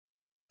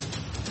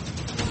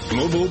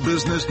Global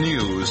business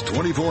news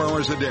 24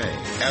 hours a day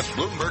at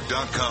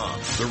Bloomberg.com,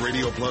 the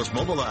Radio Plus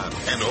mobile app,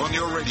 and on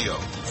your radio.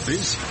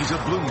 This is a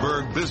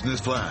Bloomberg Business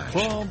Flash.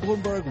 From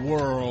Bloomberg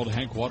World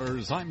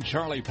headquarters, I'm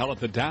Charlie Pellet.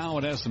 The Dow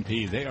and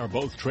S&P, they are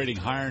both trading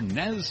higher.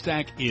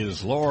 NASDAQ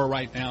is lower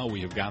right now.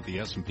 We have got the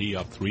S&P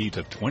up 3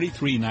 to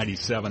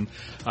 2397.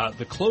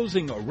 The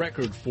closing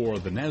record for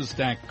the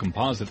NASDAQ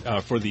composite,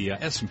 for the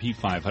S&P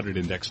 500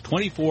 index,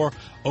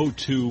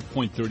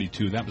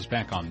 2402.32. That was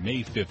back on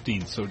May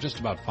 15th, so just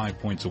about 5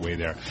 points away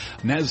there.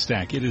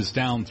 NASDAQ, it is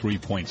down 3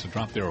 points, a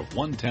drop there of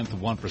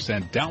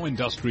 0.1%. Dow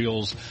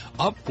Industrials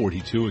up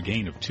 42, a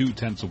gain of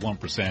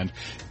 0.2%.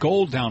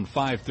 Gold down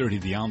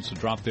 5.30 the ounce, a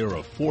drop there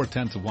of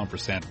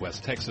 0.4%.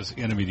 West Texas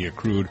Intermediate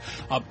crude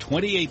up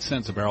 28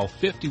 cents a barrel,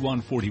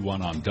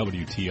 51.41 on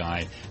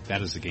WTI.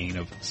 That is a gain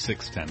of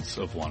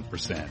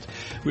 0.6%.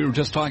 We were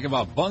just talking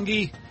about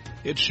Bunge.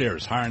 Its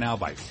shares higher now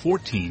by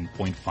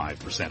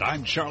 14.5%.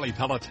 I'm Charlie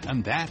Pellet,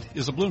 and that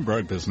is a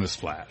Bloomberg Business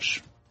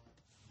Flash.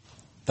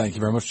 Thank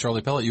you very much,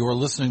 Charlie Pellet. You are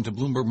listening to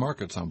Bloomberg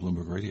Markets on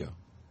Bloomberg Radio.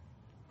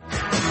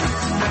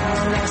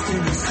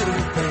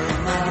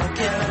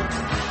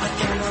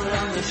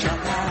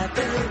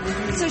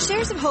 So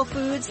shares of Whole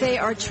Foods, they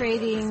are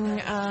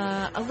trading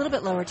a little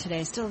bit lower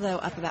today, still though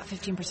up about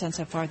 15%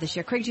 so far this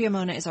year. Craig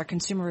Giammona is our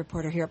consumer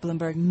reporter here at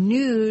Bloomberg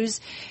News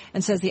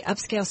and says the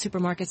upscale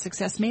supermarket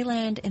success may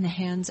land in the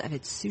hands of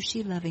its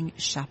sushi-loving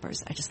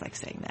shoppers. I just like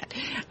saying that.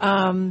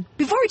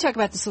 Before we talk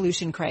about the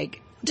solution, Craig,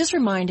 just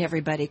remind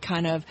everybody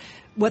kind of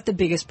what the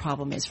biggest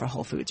problem is for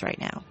Whole Foods right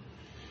now.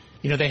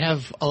 You know, they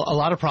have a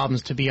lot of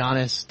problems, to be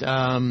honest.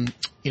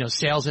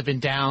 Sales have been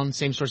down,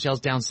 same-store sales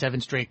down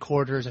 7 straight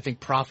quarters. I think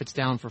profits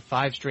down for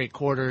 5 straight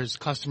quarters.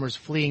 Customers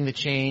fleeing the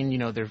chain,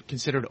 they're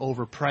considered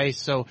overpriced.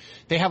 So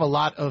they have a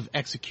lot of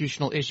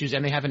executional issues,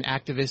 and they have an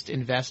activist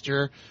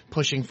investor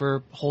pushing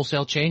for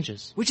wholesale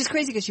changes. Which is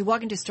crazy because you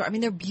walk into a store. I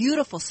mean, they're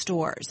beautiful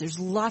stores. There's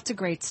lots of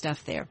great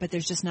stuff there, but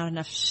there's just not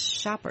enough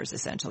shoppers,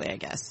 essentially, I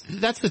guess.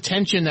 That's the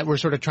tension that we're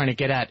sort of trying to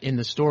get at in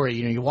the story.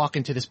 You walk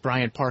into this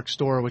Bryant Park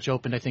store, which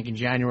opened, I think, in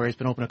January. It's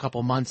been open a couple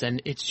of months,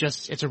 and it's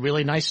a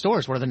really nice store.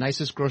 It's one of the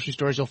nicest grocery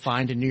stores you'll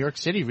find in New York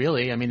City,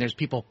 really. I mean, there's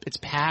people, it's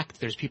packed.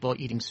 There's people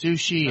eating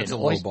sushi. That's a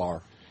low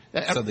bar.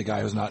 Said the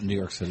guy who's not in New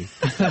York City.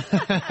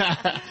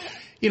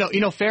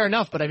 Fair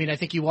enough. But I mean, I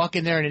think you walk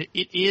in there and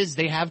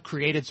they have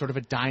created sort of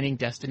a dining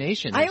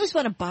destination. I always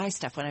want to buy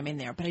stuff when I'm in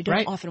there, but I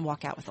don't often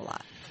walk out with a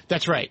lot.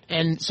 That's right.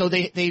 And so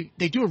they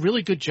do a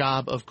really good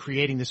job of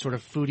creating this sort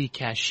of foodie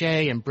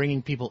cachet and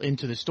bringing people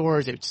into the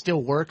stores. It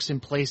still works in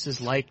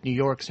places like New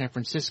York, San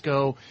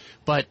Francisco,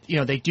 but,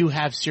 they do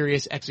have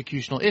serious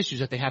executional issues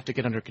that they have to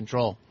get under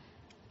control.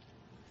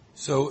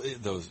 So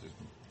those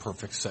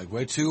perfect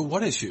segue to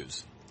what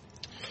issues?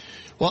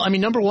 Well, I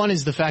mean, number one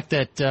is the fact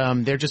that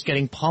they're just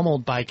getting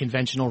pummeled by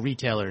conventional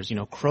retailers.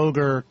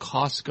 Kroger,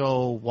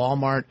 Costco,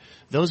 Walmart.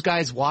 Those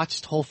guys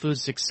watched Whole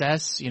Foods'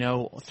 success,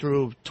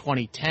 through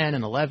 2010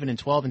 and 11 and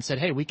 12 and said,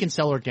 hey, we can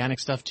sell organic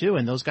stuff too.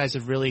 And those guys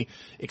have really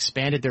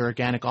expanded their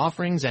organic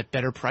offerings at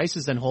better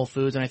prices than Whole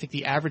Foods. And I think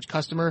the average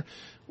customer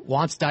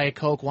wants Diet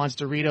Coke, wants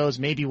Doritos,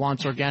 maybe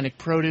wants organic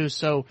produce.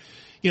 So,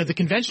 the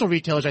conventional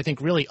retailers, I think,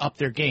 really upped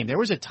their game. There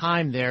was a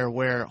time there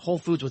where Whole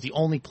Foods was the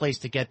only place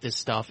to get this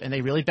stuff, and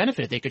they really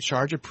benefited. They could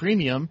charge a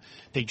premium.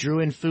 They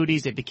drew in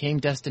foodies. They became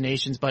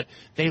destinations, but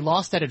they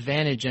lost that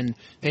advantage, and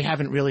they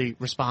haven't really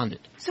responded.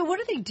 So what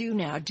do they do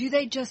now? Do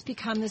they just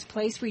become this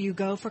place where you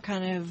go for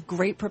kind of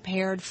great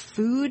prepared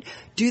food?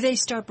 Do they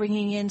start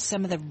bringing in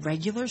some of the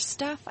regular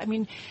stuff? I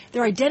mean,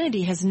 their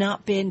identity has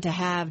not been to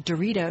have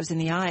Doritos in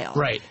the aisle.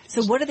 Right.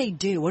 So what do they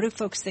do? What do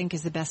folks think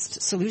is the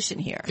best solution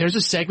here? There's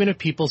a segment of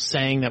people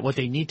saying that what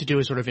they need to do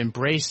is sort of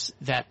embrace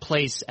that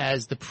place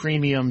as the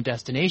premium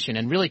destination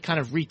and really kind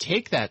of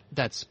retake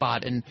that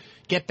spot and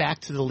get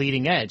back to the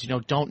leading edge.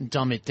 Don't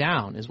dumb it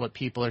down is what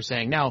people are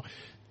saying. Now,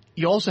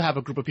 you also have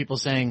a group of people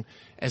saying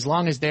as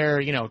long as they're,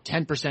 10%,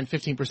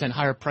 15%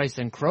 higher price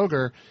than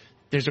Kroger,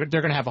 they're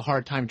going to have a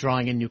hard time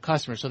drawing in new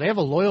customers. So they have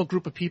a loyal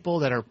group of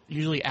people that are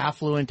usually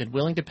affluent and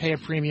willing to pay a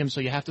premium.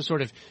 So you have to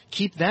sort of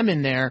keep them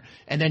in there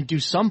and then do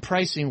some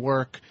pricing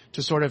work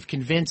to sort of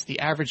convince the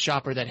average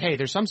shopper that, hey,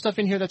 there's some stuff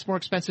in here that's more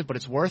expensive, but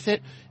it's worth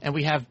it. And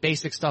we have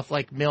basic stuff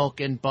like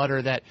milk and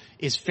butter that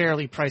is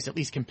fairly priced, at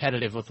least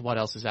competitive with what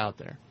else is out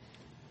there.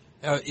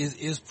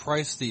 Is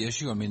price the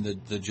issue? I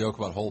mean, the joke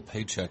about whole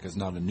paycheck is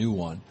not a new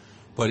one.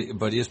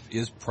 But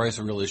is price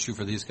a real issue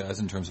for these guys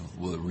in terms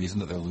of the reason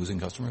that they're losing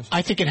customers?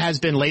 I think it has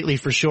been lately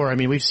for sure. I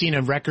mean, we've seen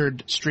a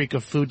record streak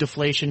of food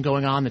deflation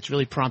going on that's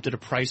really prompted a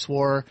price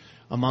war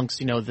amongst,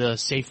 the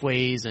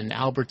Safeways and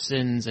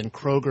Albertsons and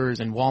Krogers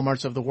and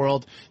Walmarts of the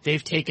world.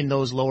 They've taken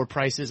those lower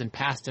prices and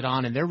passed it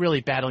on, and they're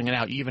really battling it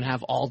out. You even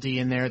have Aldi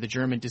in there, the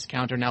German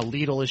discounter. Now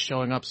Lidl is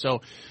showing up.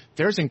 So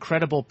there's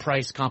incredible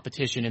price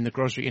competition in the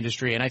grocery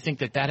industry, and I think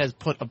that has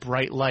put a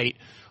bright light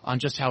on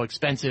just how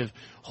expensive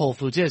Whole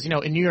Foods is.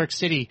 In New York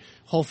City,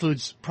 Whole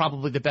Foods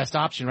probably the best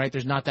option, right?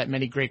 There's not that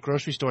many great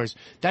grocery stores.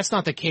 That's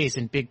not the case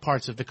in big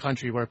parts of the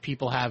country where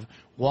people have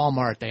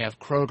Walmart, they have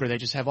Kroger, they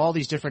just have all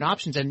these different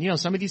options. And,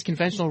 some of these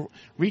conventional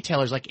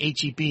retailers like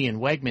H-E-B and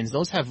Wegmans,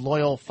 those have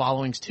loyal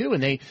followings too.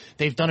 And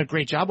they've done a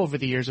great job over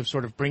the years of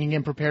sort of bringing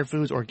in prepared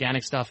foods,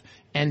 organic stuff,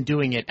 and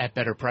doing it at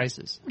better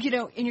prices.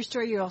 In your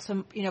story, you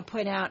also,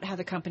 point out how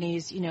the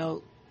companies,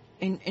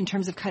 in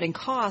terms of cutting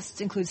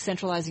costs, includes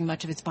centralizing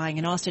much of its buying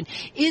in Austin.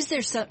 Is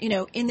there some,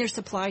 in their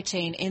supply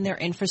chain, in their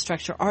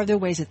infrastructure, are there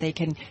ways that they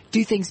can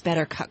do things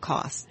better, cut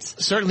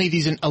costs? Certainly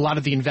a lot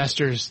of the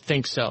investors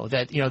think so.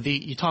 That,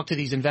 you talk to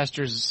these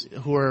investors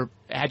who are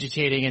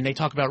agitating and they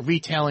talk about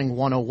retailing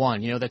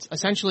 101. That's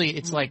essentially,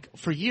 it's like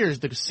for years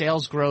the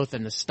sales growth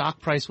and the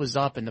stock price was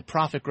up and the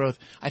profit growth.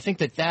 I think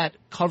that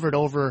covered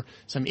over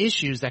some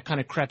issues that kind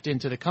of crept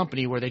into the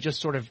company where they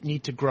just sort of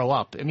need to grow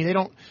up. I mean, they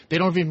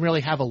don't even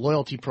really have a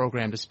loyalty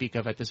program to speak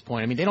of at this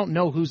point. I mean, they don't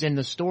know who's in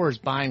the stores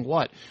buying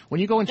what. When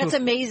you go into That's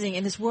amazing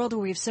in this world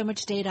where we have so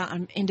much data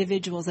on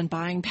individuals and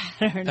buying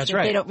patterns. That's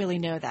right. They don't really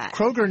know that.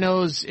 Kroger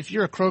knows, if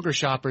you're a Kroger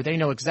shopper, they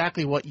know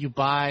exactly what you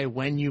buy,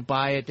 when you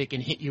buy it. They can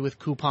hit you with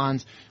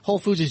coupons. Whole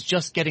Foods is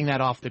just getting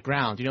that off the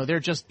ground. They're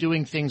just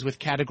doing things with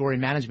category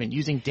management,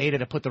 using data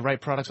to put the right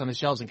products on the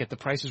shelves and get the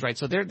prices right.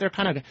 So they're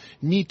kind of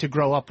need to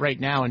grow up right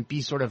now and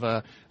be sort of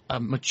a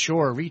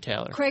mature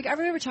retailer. Craig, I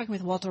remember talking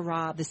with Walter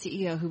Robb, the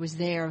CEO who was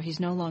there. He's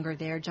no longer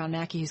there. John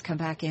Mackey, who's come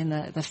back in,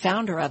 the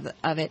founder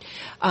of it,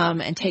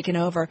 and taken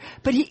over.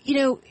 But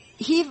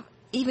he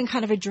even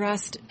kind of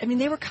addressed,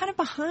 they were kind of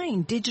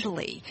behind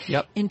digitally.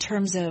 Yep. In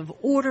terms of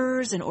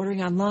orders and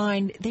ordering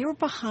online. They were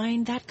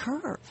behind that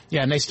curve.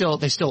 Yeah, and they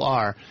still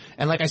are.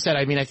 And like I said,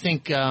 I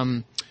think,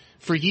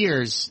 for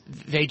years,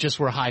 they just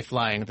were high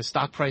flying. The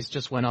stock price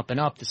just went up and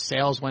up. The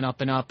sales went up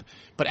and up.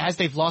 But as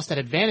they've lost that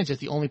advantage as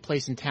the only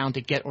place in town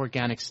to get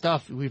organic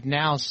stuff, we've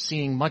now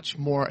seeing much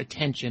more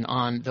attention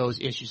on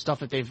those issues, stuff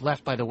that they've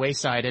left by the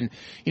wayside. And,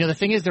 the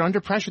thing is, they're under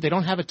pressure. They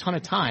don't have a ton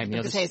of time.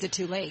 Is it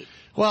too late?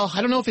 Well,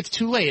 I don't know if it's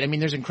too late.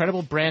 There's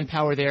incredible brand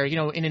power there.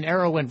 In an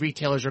era when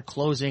retailers are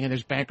closing and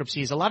there's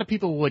bankruptcies, a lot of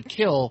people would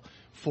kill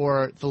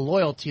for the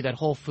loyalty that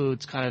Whole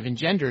Foods kind of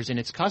engenders in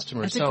its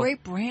customers. It's a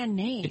great brand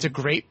name. It's a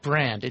great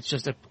brand. It's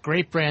just a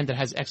great brand that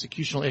has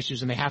executional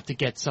issues, and they have to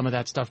get some of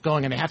that stuff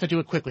going, and they have to do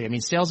it quickly.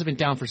 Sales have been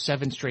down for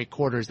 7 straight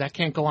quarters. That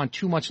can't go on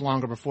too much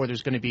longer before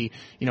there's going to be,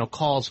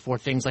 calls for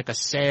things like a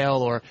sale,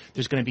 or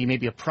there's going to be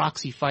maybe a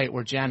proxy fight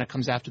where Jana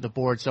comes after the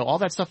board. So all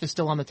that stuff is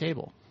still on the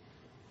table.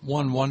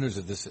 One wonders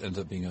if this ends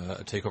up being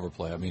a takeover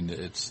play.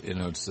 It's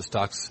the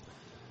stocks.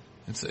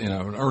 It's an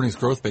earnings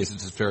growth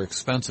basis. It's very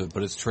expensive,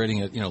 but it's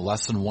trading at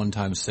less than 1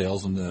 time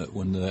sales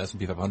when the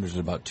S&P 500 is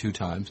at about 2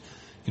 times.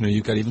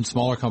 You've got even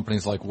smaller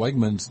companies like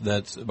Wegmans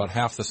that's about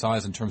half the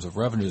size in terms of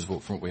revenues from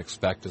what we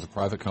expect as a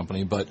private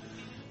company. But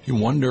you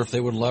wonder if they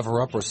would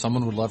lever up, or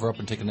someone would lever up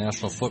and take a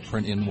national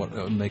footprint in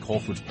what make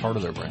Whole Foods part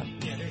of their brand.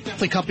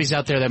 Definitely companies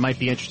out there that might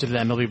be interested in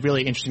them. It'll be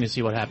really interesting to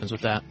see what happens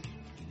with that.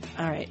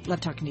 All right.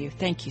 Love talking to you.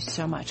 Thank you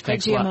so much.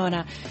 Thanks Craig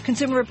Giammona,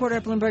 consumer reporter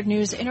at Bloomberg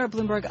News, in our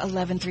Bloomberg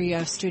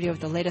 11:30 studio with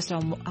the latest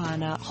on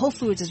Whole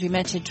Foods, as we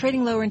mentioned,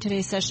 trading lower in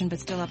today's session, but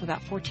still up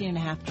about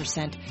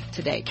 14.5%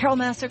 today. Carol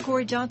Massar,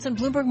 Cory Johnson,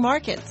 Bloomberg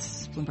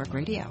Markets, Bloomberg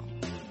Radio.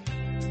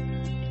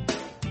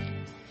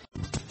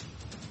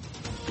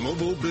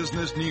 Global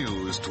business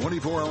news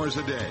 24 hours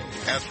a day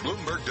at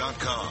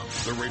Bloomberg.com,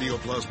 the Radio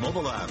Plus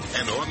mobile app,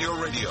 and on your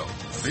radio.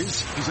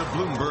 This is a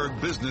Bloomberg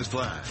Business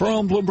Flash.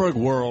 From Bloomberg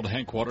World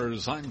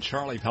headquarters, I'm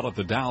Charlie Pellet.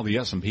 The Dow, the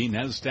S&P,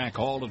 NASDAQ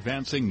all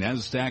advancing.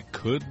 NASDAQ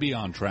could be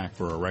on track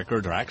for a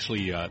record, or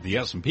actually the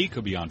S&P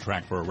could be on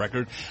track for a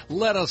record.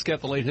 Let us get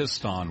the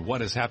latest on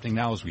what is happening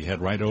now as we head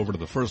right over to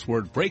the first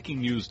word breaking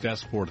news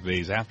desk for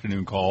today's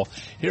afternoon call.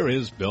 Here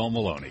is Bill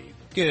Maloney.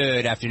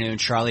 Good afternoon,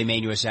 Charlie.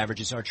 Main U.S.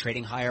 averages are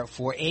trading higher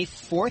for a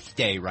 4th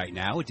day right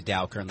now, with the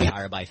Dow currently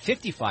higher by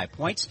 55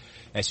 points.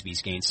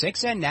 S&P's gained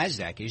 6, and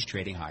NASDAQ is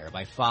trading higher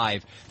by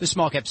 5. The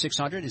small cap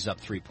 600 is up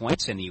 3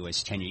 points, and the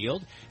U.S. 10-year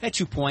yield at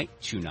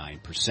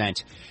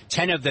 2.29%.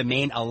 10 of the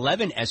main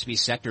 11 S&P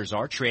sectors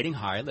are trading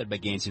higher, led by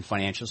gains in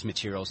financials,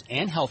 materials,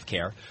 and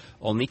healthcare.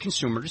 Only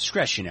consumer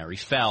discretionary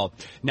fell.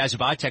 Nasdaq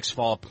Biotech's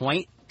fall a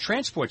point.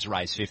 Transports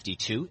rise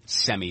 52,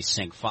 semis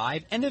sink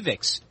 5, and the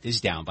VIX is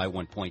down by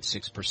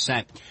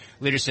 1.6%.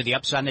 Leaders to the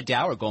upside on the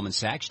Dow are Goldman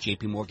Sachs,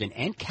 JP Morgan,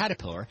 and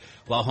Caterpillar,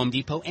 while Home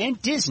Depot and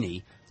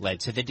Disney led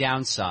to the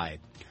downside.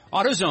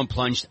 AutoZone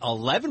plunged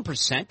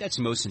 11%. That's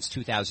most since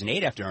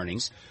 2008 after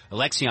earnings.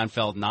 Alexion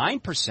fell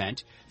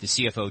 9%. The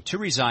CFO to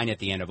resign at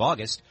the end of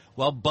August,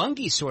 while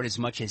Bunge soared as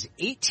much as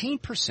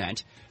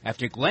 18%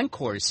 after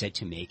Glencore is said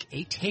to make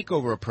a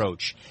takeover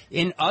approach.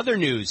 In other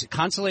news,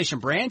 Constellation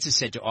Brands is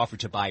said to offer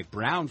to buy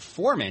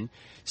Brown-Forman.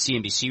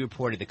 CNBC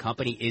reported the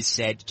company is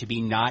said to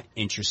be not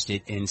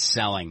interested in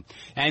selling.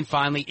 And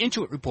finally,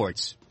 Intuit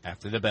reports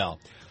after the bell.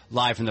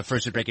 Live from the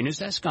first breaking news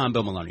desk, I'm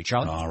Bill Maloney.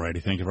 Charlie. All righty.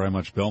 Thank you very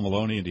much, Bill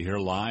Maloney. And to hear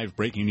live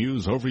breaking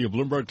news over your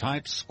Bloomberg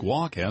type,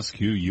 squawk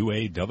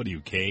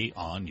SQUAWK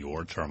on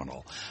your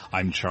terminal.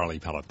 I'm Charlie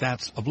Pellet.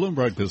 That's a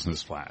Bloomberg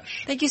Business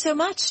Flash. Thank you so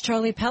much,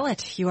 Charlie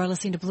Pellet. You are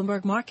listening to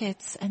Bloomberg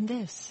Markets, and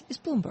this is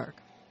Bloomberg.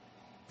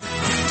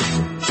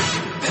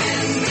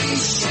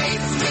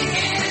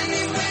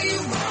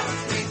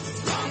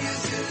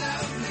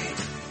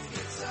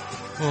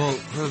 Well,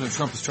 President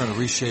Trump is trying to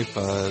reshape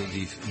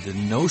the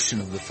notion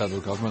of the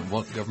federal government,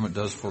 what government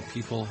does for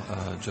people.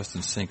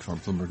 Justin Sink from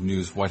Bloomberg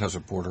News, White House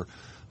reporter,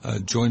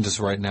 joins us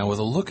right now with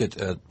a look at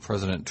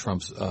President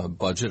Trump's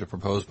budget, a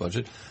proposed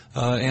budget.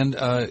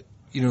 The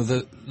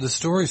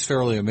story is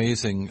fairly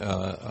amazing,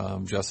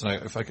 Justin.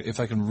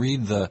 If I can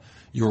read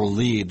your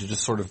lead,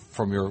 just sort of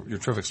from your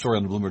terrific story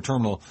on the Bloomberg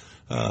Terminal,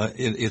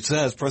 it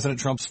says President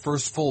Trump's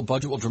first full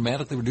budget will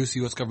dramatically reduce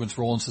the U.S. government's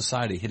role in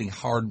society, hitting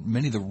hard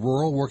many of the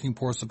rural working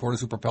poor supporters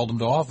who propelled him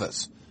to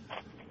office.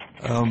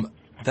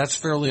 That's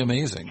fairly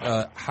amazing.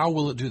 How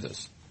will it do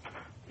this?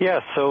 Yeah,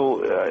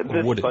 so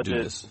this would budget, it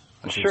do this?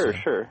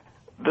 Sure.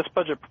 This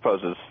budget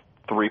proposes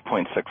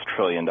 $3.6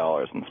 trillion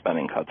in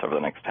spending cuts over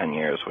the next 10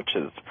 years, which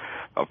is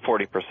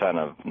 40%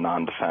 of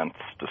non-defense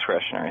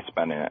discretionary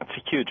spending. It's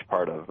a huge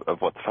part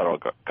of what the federal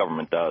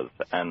government does.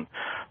 And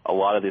a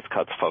lot of these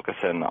cuts focus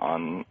in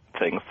on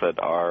things that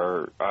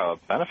are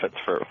benefits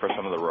for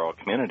some of the rural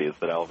communities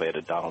that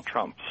elevated Donald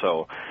Trump.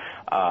 So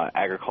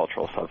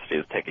agricultural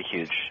subsidies take a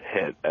huge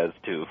hit, as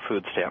do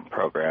food stamp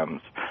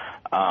programs.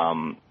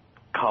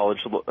 College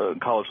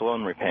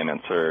loan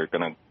repayments are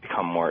going to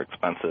become more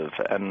expensive,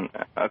 and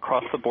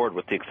across the board,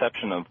 with the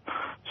exception of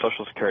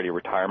Social Security,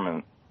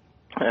 retirement,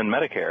 and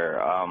Medicare,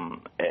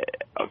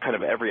 kind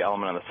of every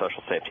element of the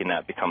social safety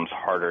net becomes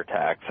harder to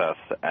access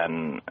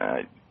and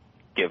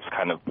gives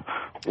kind of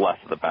less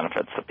of the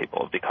benefits that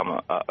people have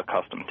become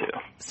accustomed to.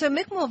 So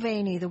Mick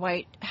Mulvaney, the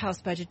White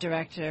House budget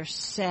director,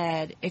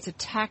 said it's a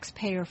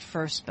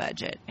taxpayer-first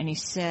budget. And he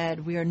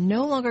said, we are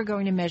no longer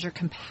going to measure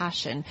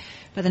compassion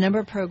by the number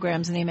of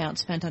programs and the amount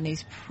spent on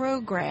these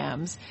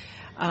programs.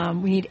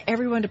 We need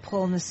everyone to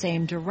pull in the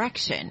same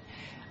direction.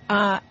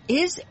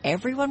 Is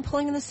everyone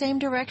pulling in the same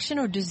direction,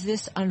 or does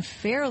this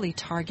unfairly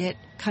target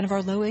kind of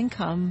our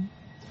low-income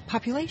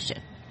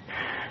population?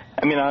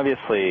 I mean,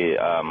 obviously,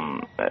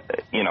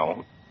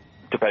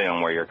 depending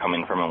on where you're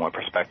coming from and what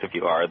perspective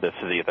you are, this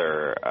is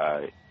either,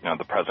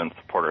 the president's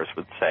supporters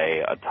would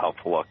say a tough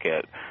look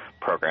at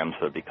programs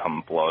that have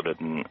become bloated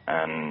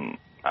and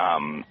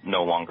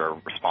no longer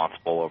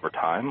responsible over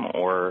time,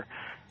 or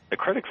the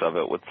critics of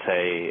it would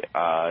say,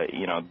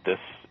 this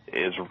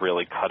is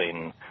really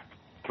cutting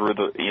through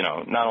the,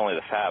 not only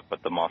the fat,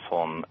 but the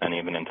muscle and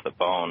even into the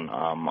bone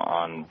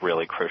on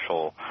really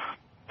crucial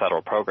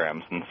federal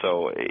programs. And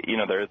so,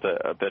 there is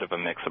a bit of a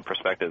mix of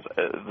perspectives.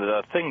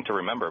 The thing to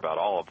remember about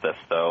all of this,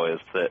 though, is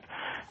that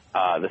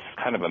this is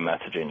kind of a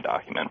messaging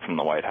document from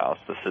the White House.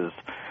 This is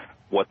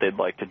what they'd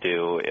like to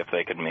do if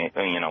they could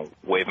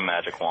wave a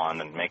magic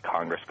wand and make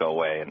Congress go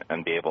away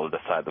and be able to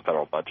decide the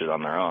federal budget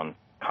on their own.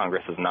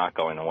 Congress is not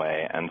going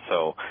away. And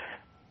so,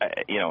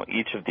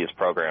 each of these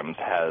programs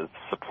has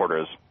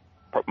supporters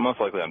most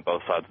likely on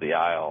both sides of the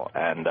aisle.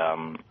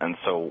 And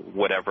so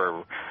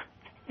whatever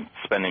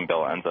spending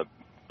bill ends up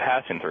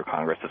passing through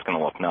Congress is going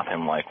to look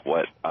nothing like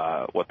what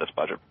this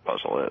budget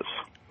proposal is.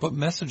 But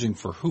messaging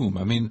for whom?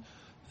 I mean,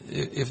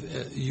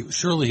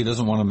 surely he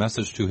doesn't want a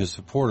message to his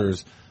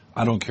supporters,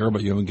 I don't care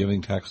about you and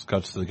giving tax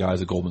cuts to the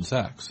guys at Goldman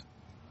Sachs.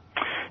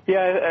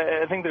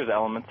 Yeah, I think there's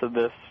elements of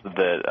this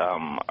that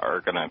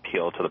are going to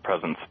appeal to the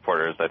president's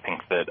supporters. I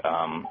think that,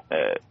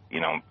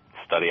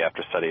 study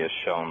after study has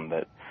shown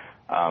that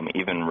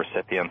even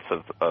recipients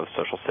of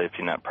social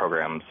safety net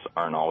programs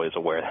aren't always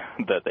aware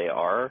that they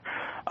are.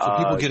 So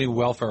people getting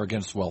welfare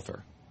against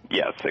welfare.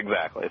 Yes,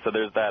 exactly. So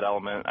there's that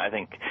element. I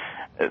think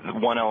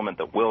one element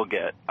that will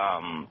get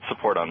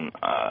support on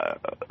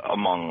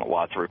among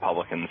lots of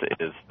Republicans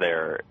is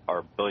there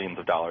are billions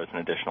of dollars in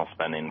additional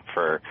spending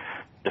for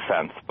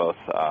defense. Both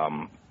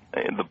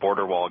the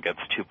border wall gets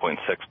 $2.6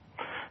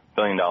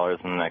 billion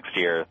in the next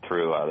year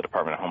through the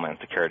Department of Homeland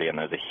Security, and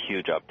there's a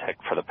huge uptick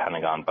for the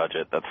Pentagon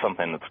budget. That's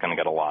something that's going to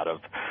get a lot of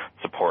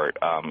support,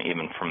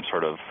 even from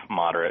sort of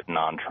moderate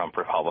non-Trump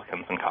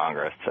Republicans in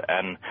Congress.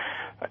 And,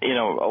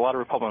 a lot of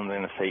Republicans are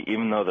going to say,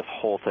 even though this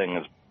whole thing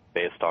is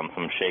based on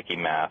some shaky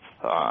math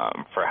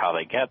for how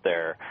they get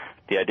there,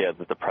 the idea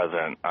that the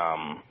president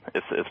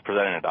is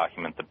presenting a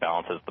document that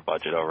balances the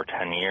budget over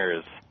 10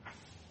 years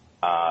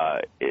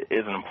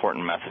is an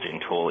important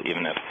messaging tool,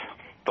 even if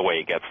the way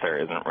he gets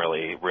there isn't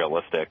really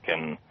realistic.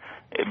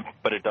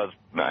 But it does,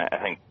 I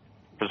think,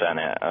 present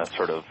a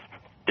sort of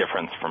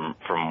difference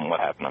from what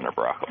happened under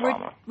Barack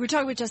Obama. We're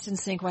talking with Justin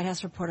Sink, White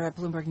House reporter at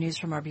Bloomberg News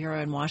from our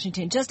bureau in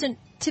Washington. Justin,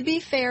 to be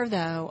fair,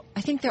 though,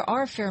 I think there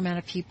are a fair amount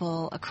of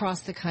people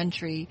across the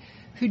country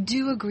who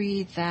do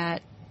agree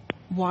that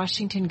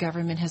Washington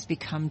government has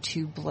become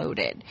too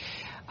bloated.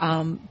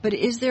 But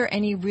is there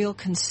any real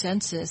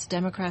consensus,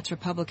 Democrats,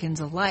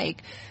 Republicans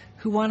alike,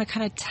 who want to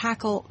kind of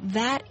tackle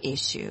that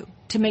issue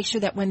to make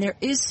sure that when there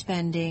is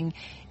spending,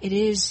 it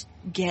is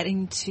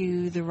getting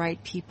to the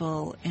right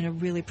people in a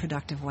really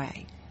productive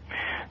way?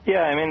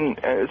 Yeah, I mean,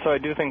 so I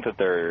do think that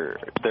there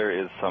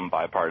is some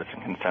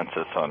bipartisan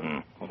consensus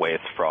on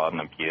waste, fraud,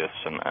 and abuse,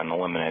 and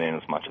eliminating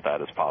as much of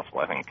that as possible.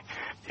 I think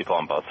people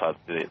on both sides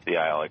of the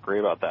aisle agree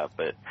about that.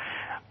 But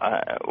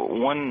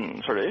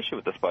one sort of issue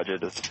with this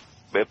budget is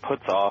it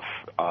puts off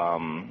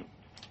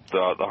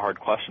the hard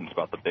questions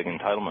about the big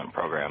entitlement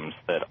programs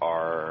that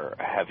are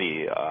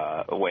heavy,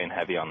 weighing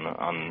heavy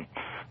on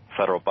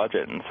federal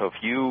budget. And so if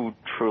you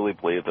truly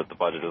believe that the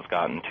budget has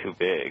gotten too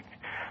big,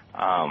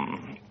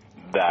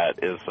 that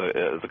is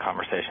a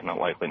conversation that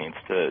likely needs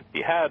to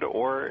be had.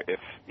 Or if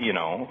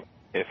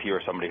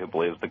you're somebody who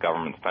believes the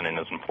government spending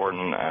is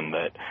important and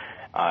that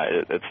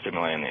it's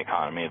stimulating the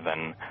economy,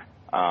 then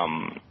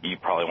you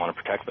probably want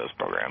to protect those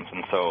programs.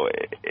 And so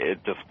it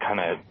just kind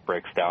of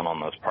breaks down on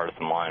those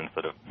partisan lines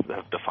that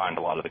have defined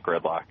a lot of the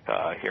gridlock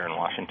here in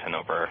Washington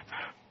over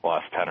the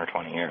last 10 or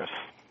 20 years.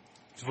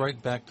 It's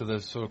right back to the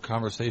sort of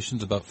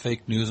conversations about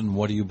fake news and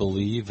what do you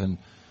believe, and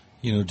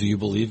do you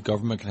believe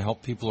government can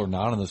help people or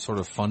not, and the sort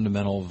of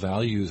fundamental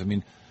values. I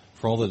mean,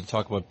 for all the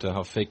talk about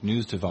how fake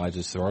news divides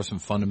us, there are some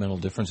fundamental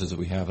differences that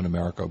we have in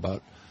America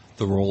about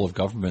the role of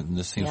government, and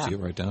this seems to get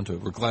right down to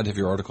it. We're glad to have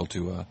your article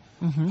to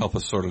help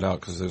us sort it out,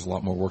 because there's a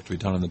lot more work to be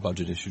done on the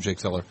budget issue. Jake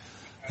Zeller,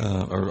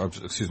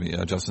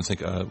 Justin Sink,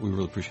 we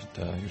really appreciate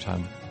your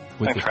time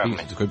with this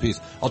piece. It's a good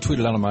piece. I'll tweet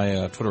it out on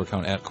my Twitter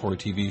account,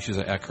 @CoryTV. She's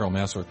at Carol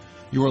Massar.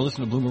 You are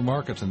listening to Bloomberg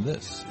Markets, and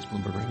this is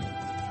Bloomberg Radio.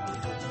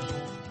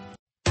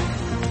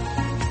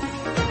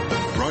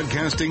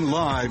 Broadcasting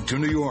live to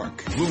New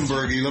York,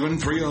 Bloomberg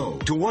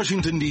 1130. To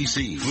Washington,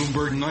 D.C.,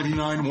 Bloomberg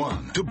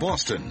 99.1. To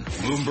Boston,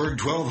 Bloomberg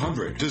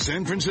 1200. To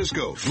San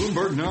Francisco,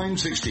 Bloomberg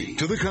 960.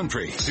 To the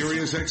country,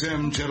 Sirius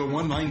XM Channel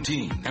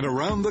 119. And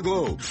around the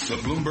globe, the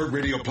Bloomberg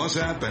Radio Plus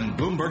app and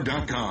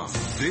Bloomberg.com.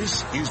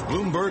 This is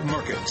Bloomberg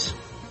Markets.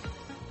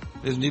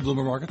 It is indeed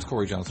Bloomberg Markets.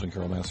 Cory Johnson and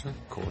Carol Massar.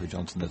 Cory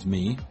Johnson, that's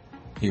me,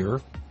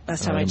 here.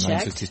 Last time I checked.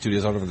 960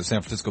 Studios out over the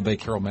San Francisco Bay.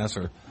 Carol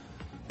Massar.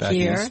 Back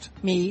here, east.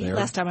 me, there.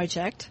 last time I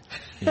checked.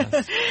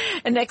 Yes.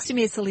 And next to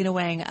me is Selina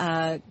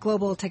Wang,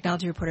 global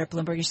technology reporter at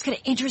Bloomberg. She's got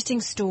an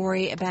interesting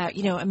story about,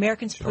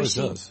 Americans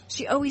pushing.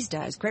 She always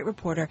does. Great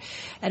reporter.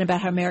 And about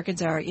how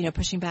Americans are,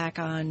 pushing back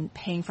on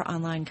paying for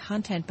online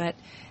content. But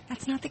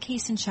that's not the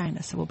case in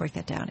China. So we'll break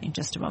that down in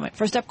just a moment.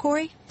 First up,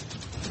 Cory.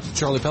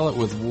 Charlie Pellet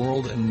with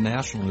world and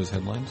national news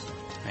headlines.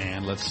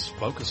 And let's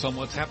focus on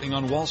what's happening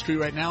on Wall Street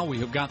right now. We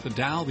have got the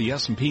Dow, the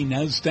S&P,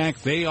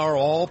 NASDAQ. They are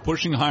all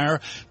pushing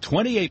higher.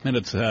 28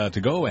 minutes to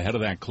go ahead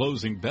of that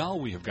closing bell.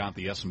 We have got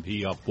the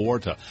S&P up 4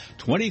 to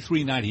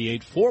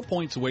 2398, 4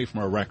 points away from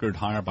a record,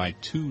 higher by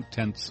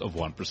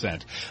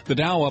 0.2%. The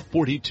Dow up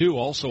 42,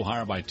 also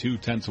higher by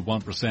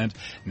 0.2%.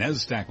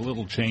 NASDAQ a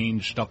little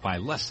changed, up by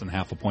less than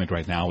half a point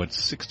right now at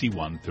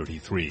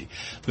 61.33.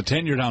 The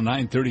 10-year down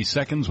 9/30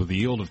 seconds with a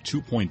yield of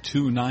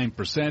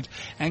 2.29%.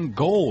 And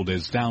gold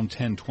is down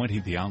 10.20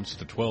 the ounce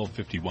to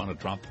 $12.51, a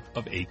drop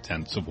of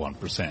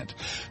 0.8%.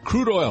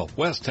 Crude oil,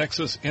 West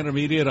Texas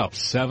Intermediate up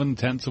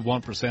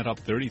 0.7%, up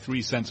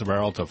 33 cents a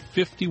barrel to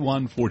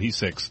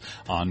 51.46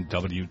 on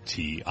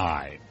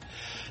WTI.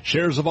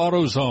 Shares of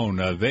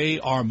AutoZone, they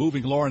are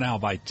moving lower now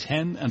by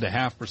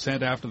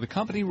 10.5% after the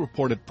company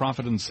reported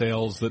profit and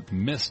sales that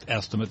missed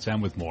estimates,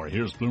 and with more.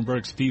 Here's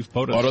Bloomberg's Steve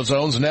Potus.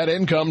 AutoZone's net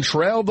income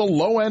trailed the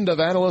low end of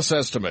analyst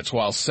estimates,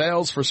 while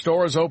sales for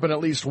stores open at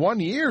least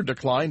 1 year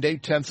declined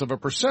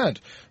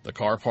 0.8%. The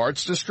car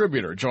parts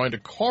distributor joined a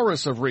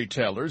chorus of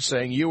retailers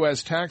saying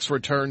U.S. tax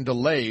return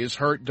delays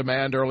hurt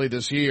demand early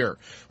this year.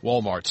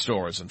 Walmart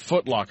stores and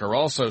Foot Locker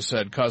also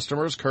said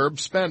customers curbed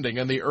spending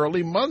in the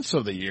early months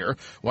of the year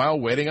while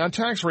waiting on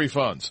tax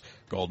refunds.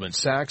 Goldman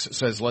Sachs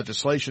says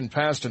legislation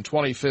passed in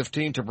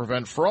 2015 to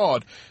prevent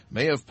fraud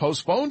may have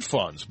postponed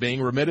funds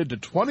being remitted to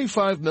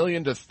 25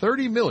 million to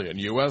 30 million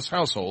U.S.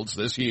 households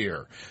this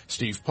year.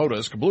 Steve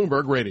Potus,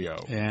 Bloomberg Radio.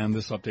 And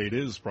this update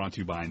is brought to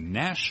you by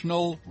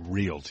National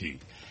Realty.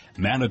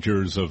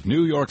 Managers of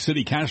New York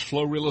City cash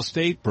flow real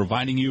estate,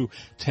 providing you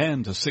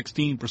 10 to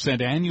 16%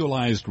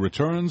 annualized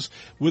returns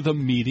with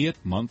immediate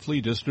monthly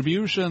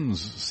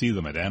distributions. See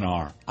them at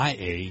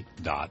nria.net.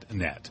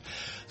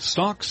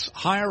 Stocks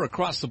higher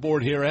across the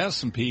board here.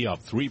 S&P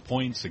up 3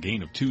 points, a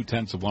gain of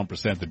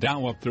 0.2%. The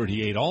Dow up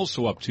 38,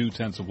 also up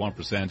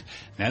 0.2%.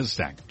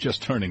 NASDAQ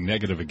just turning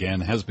negative again,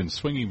 has been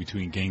swinging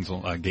between gains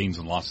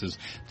and losses,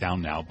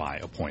 down now by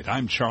a point.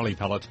 I'm Charlie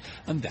Pellet,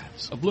 and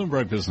that's a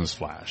Bloomberg Business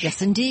Flash.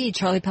 Yes, indeed.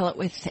 Charlie Pellet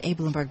with a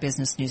Bloomberg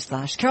Business News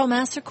Flash. Carol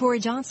Massar, Cory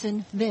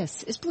Johnson.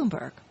 This is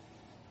Bloomberg.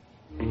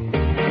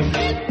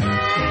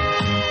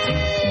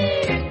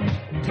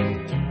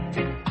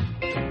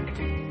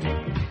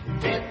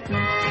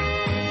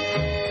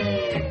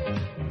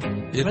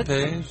 It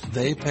pays,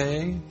 they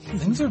pay.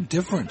 Things are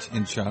different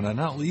in China,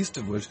 not least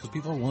of which because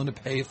people are willing to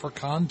pay for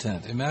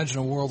content. Imagine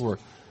a world where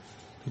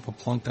people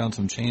plunk down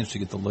some change to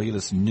get the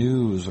latest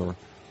news or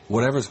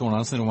whatever's going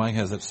on. Selina Wang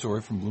has that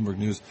story from Bloomberg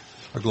News,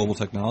 our global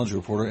technology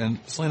reporter. And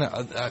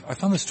Selina, I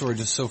found this story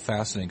just so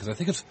fascinating because I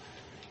think it's,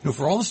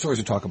 for all the stories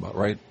we talk about,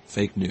 right?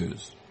 Fake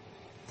news,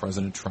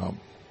 President Trump,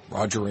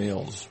 Roger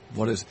Ailes?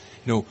 What is,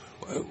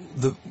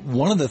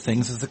 one of the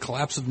things is the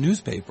collapse of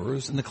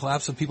newspapers and the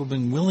collapse of people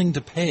being willing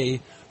to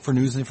pay for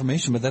news and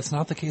information, but that's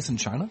not the case in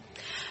China?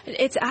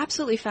 It's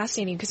absolutely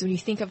fascinating because when you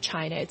think of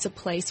China, it's a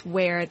place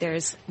where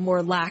there's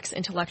more lax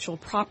intellectual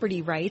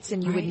property rights,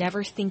 and you would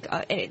never think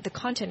the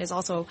content is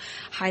also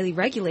highly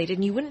regulated,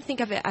 and you wouldn't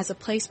think of it as a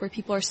place where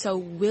people are so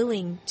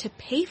willing to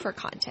pay for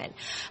content.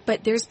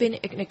 But there's been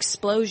an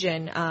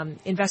explosion,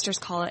 investors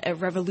call it a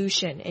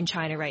revolution in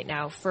China right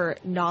now, for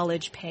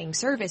knowledge-paying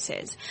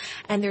services.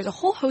 And there's a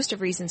whole host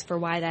of reasons for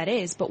why that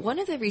is, but one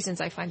of the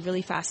reasons I find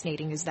really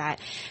fascinating is that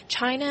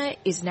China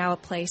is now a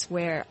place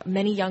where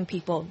many young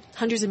people,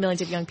 hundreds of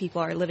millions of young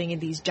people, are living in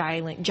these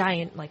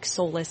giant like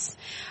soulless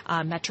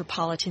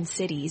metropolitan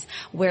cities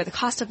where the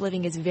cost of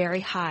living is very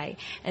high,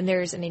 and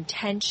there's an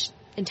intense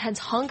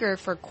hunger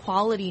for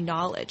quality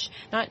knowledge,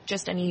 not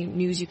just any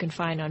news you can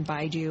find on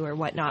Baidu or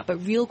whatnot,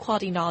 but real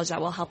quality knowledge that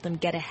will help them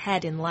get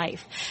ahead in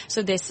life.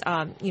 So this,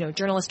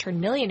 journalist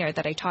turned millionaire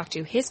that I talked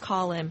to, his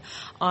column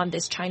on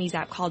this Chinese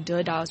app called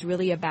Dedao is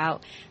really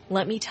about,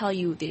 let me tell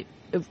you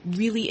a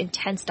really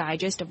intense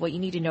digest of what you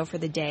need to know for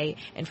the day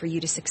and for you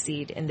to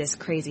succeed in this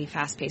crazy,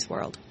 fast-paced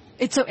world.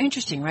 It's so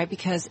interesting, right?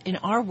 Because in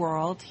our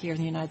world here in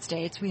the United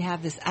States, we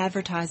have this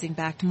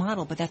advertising-backed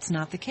model, but that's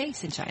not the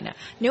case in China.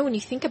 No, when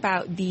you think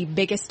about the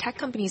biggest tech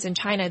companies in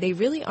China, they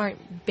really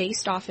aren't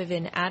based off of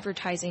an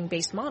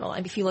advertising-based model.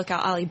 And if you look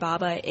at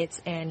Alibaba,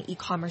 it's an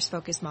e-commerce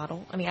focused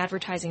model. I mean,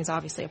 advertising is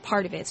obviously a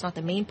part of it. It's not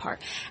the main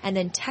part. And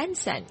then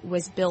Tencent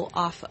was built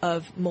off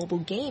of mobile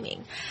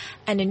gaming.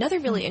 And another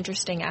really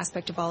interesting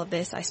aspect of all of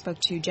this, I spoke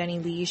to Jenny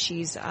Lee.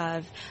 She's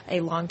a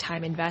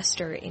longtime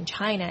investor in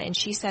China, and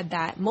she said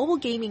that mobile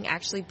gaming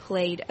actually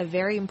played a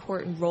very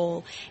important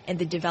role in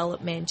the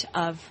development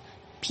of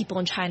people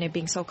in China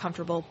being so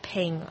comfortable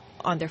paying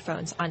on their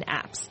phones on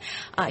apps.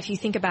 If you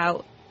think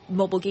about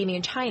mobile gaming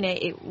in China,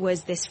 it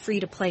was this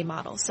free-to-play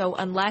model. So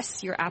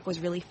unless your app was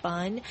really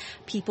fun,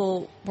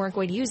 people weren't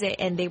going to use it,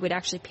 and they would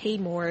actually pay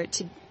more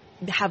to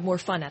have more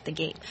fun at the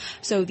game.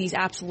 So these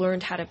apps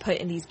learned how to put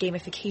in these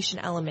gamification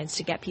elements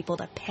to get people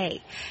to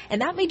pay.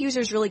 And that made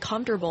users really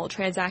comfortable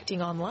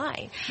transacting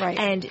online. Right.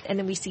 And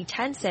then we see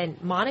Tencent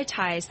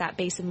monetize that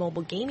base of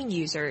mobile gaming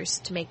users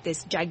to make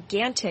this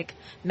gigantic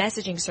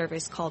messaging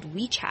service called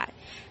WeChat.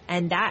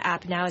 And that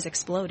app now has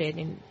exploded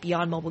in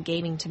beyond mobile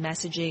gaming to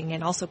messaging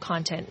and also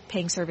content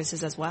paying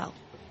services as well.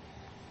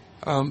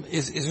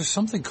 Is there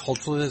something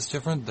culturally that's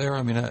different there?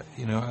 I mean,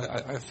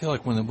 I feel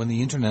like when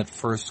the internet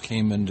first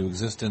came into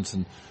existence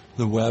and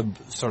the web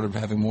started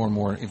having more and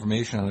more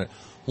information on it,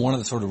 one of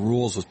the sort of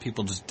rules was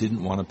people just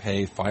didn't want to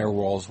pay.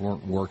 Firewalls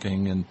weren't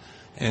working,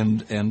 and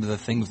the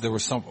things, there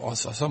was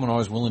someone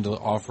always willing to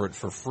offer it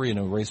for free, and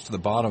a race to the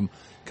bottom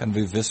kind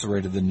of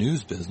eviscerated the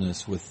news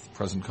business, with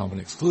present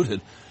company excluded.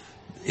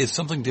 Is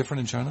something different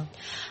in China?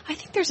 I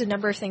think there's a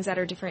number of things that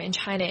are different in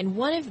China, and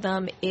one of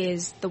them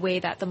is the way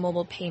that the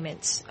mobile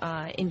payments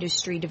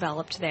industry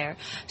developed there.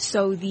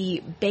 So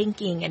the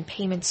banking and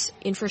payments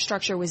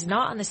infrastructure was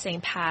not on the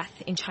same path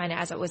in China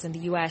as it was in the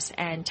U.S.,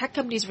 and tech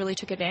companies really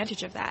took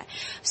advantage of that.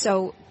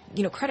 So,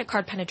 credit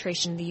card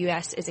penetration in the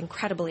U.S. is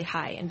incredibly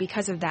high, and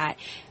because of that,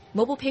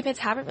 mobile payments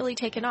haven't really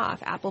taken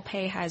off. Apple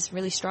Pay has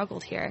really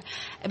struggled here.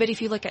 But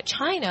if you look at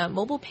China,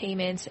 mobile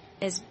payments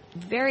is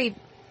very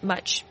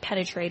much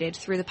penetrated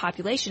through the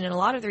population, and a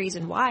lot of the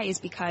reason why is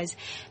because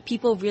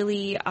people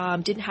really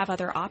didn't have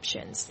other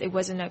options. It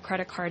wasn't a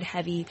credit card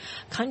heavy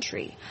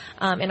country,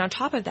 and on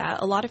top of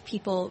that, a lot of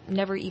people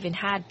never even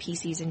had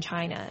PCs in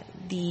China.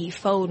 The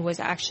phone was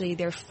actually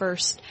their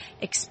first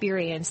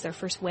experience, their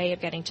first way of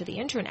getting to the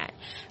internet.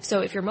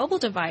 So if your mobile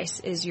device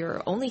is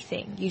your only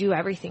thing, you do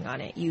everything on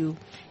it. You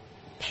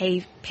pay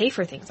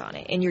for things on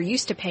it, and you're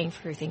used to paying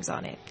for things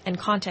on it. And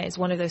content is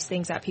one of those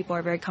things that people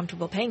are very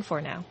comfortable paying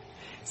for now.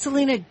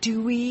 Selina,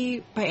 do we,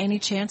 by any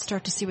chance,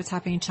 start to see what's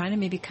happening in China,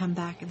 maybe come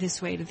back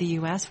this way to the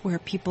U.S., where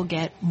people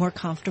get more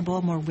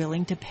comfortable, more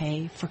willing to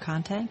pay for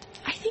content?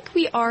 I think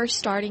we are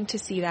starting to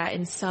see that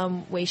in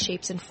some way,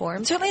 shapes, and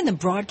forms. Certainly in the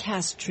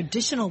broadcast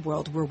traditional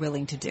world, we're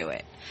willing to do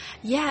it.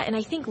 Yeah, and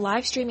I think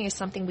live streaming is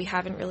something we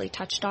haven't really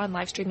touched on.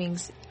 Live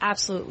streaming's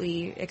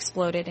absolutely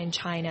exploded in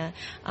China.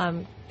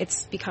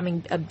 It's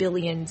becoming a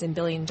billions and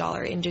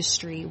billion-dollar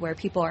industry where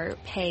people are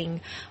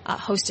paying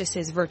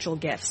hostesses virtual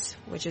gifts,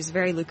 which is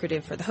very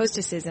lucrative for the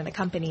hostesses and the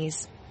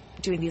companies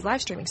doing these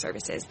live streaming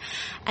services.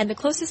 And the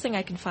closest thing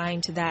I can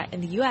find to that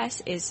in the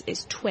U.S.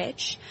 is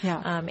Twitch,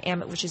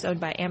 which is owned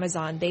by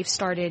Amazon. They've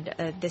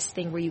started this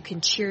thing where you can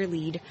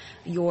cheerlead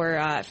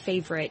your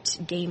favorite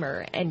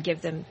gamer and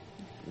give them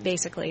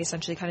basically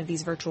essentially kind of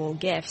these virtual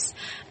gifts.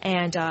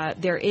 And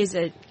there is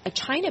a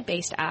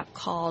China-based app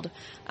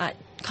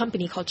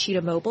company called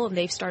Cheetah Mobile, and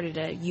they've started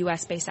a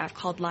US-based app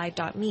called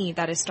Live.me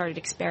that has started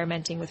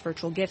experimenting with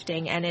virtual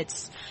gifting, and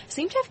it's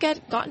seemed to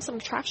have gotten some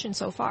traction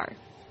so far.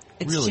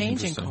 It's really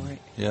changing, Cory.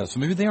 Yeah, so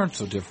maybe they aren't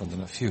so different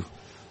than a few. I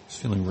was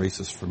feeling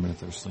racist for a minute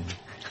there, Selina.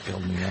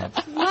 Bailed me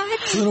out. What?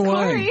 Selina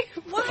Wang,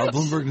 What? our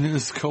Bloomberg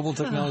News global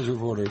technology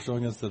reporter,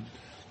 showing us that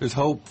there's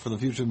hope for the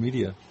future of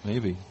media.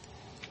 Maybe.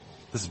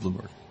 This is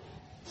Bloomberg.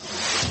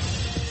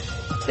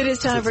 It is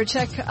time for a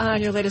check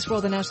on your latest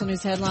world and national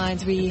news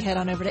headlines. We head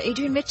on over to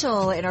Adrienne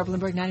Mitchell in our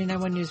Bloomberg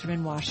 99.1 newsroom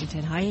in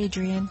Washington. Hi,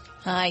 Adrienne.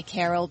 Hi,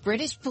 Carol.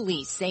 British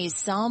police say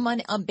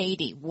Salman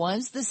Abedi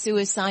was the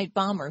suicide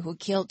bomber who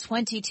killed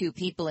 22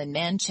 people in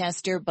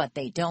Manchester, but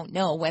they don't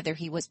know whether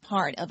he was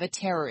part of a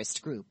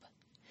terrorist group.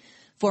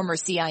 Former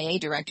CIA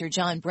Director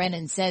John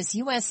Brennan says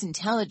U.S.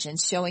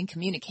 intelligence showing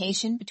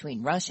communication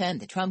between Russia and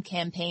the Trump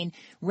campaign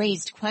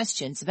raised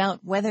questions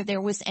about whether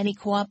there was any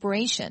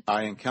cooperation.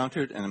 I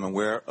encountered and am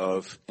aware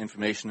of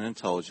information and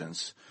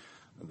intelligence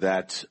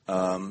that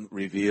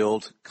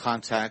revealed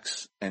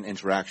contacts and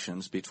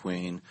interactions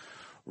between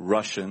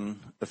Russian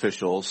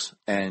officials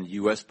and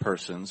U.S.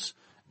 persons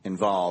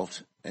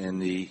involved in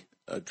the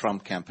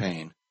Trump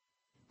campaign.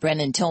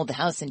 Brennan told the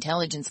House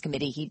Intelligence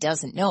Committee he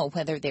doesn't know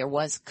whether there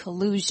was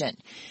collusion.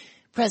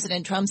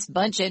 President Trump's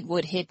budget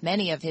would hit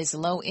many of his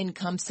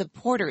low-income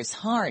supporters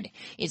hard.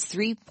 Its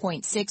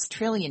 $3.6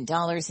 trillion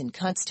in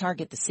cuts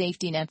target the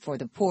safety net for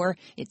the poor.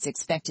 It's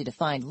expected to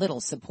find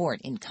little support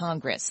in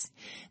Congress.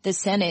 The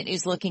Senate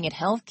is looking at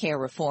health care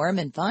reform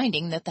and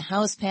finding that the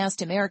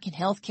House-passed American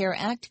Health Care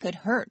Act could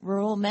hurt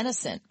rural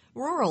medicine.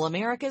 Rural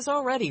America is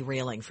already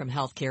reeling from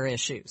health care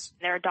issues.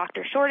 There are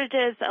doctor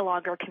shortages, a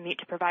longer commute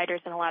to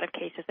providers. In a lot of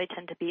cases, they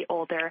tend to be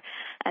older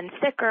and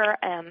sicker,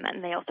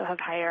 and they also have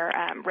higher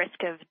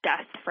risk of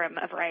death from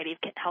a variety of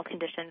health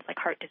conditions like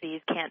heart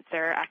disease,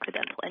 cancer,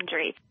 accidental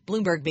injury.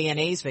 Bloomberg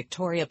BNA's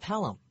Victoria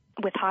Pelham.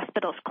 With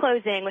hospitals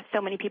closing, with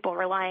so many people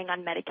relying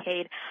on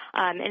Medicaid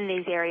in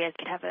these areas,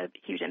 could have a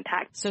huge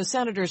impact. So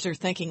senators are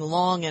thinking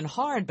long and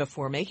hard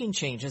before making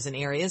changes in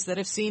areas that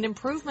have seen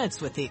improvements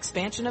with the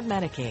expansion of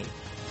Medicaid.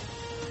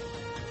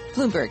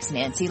 Bloomberg's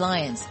Nancy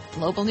Lyons.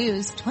 Global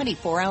news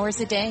 24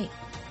 hours a day.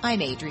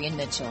 I'm Adrienne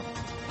Mitchell.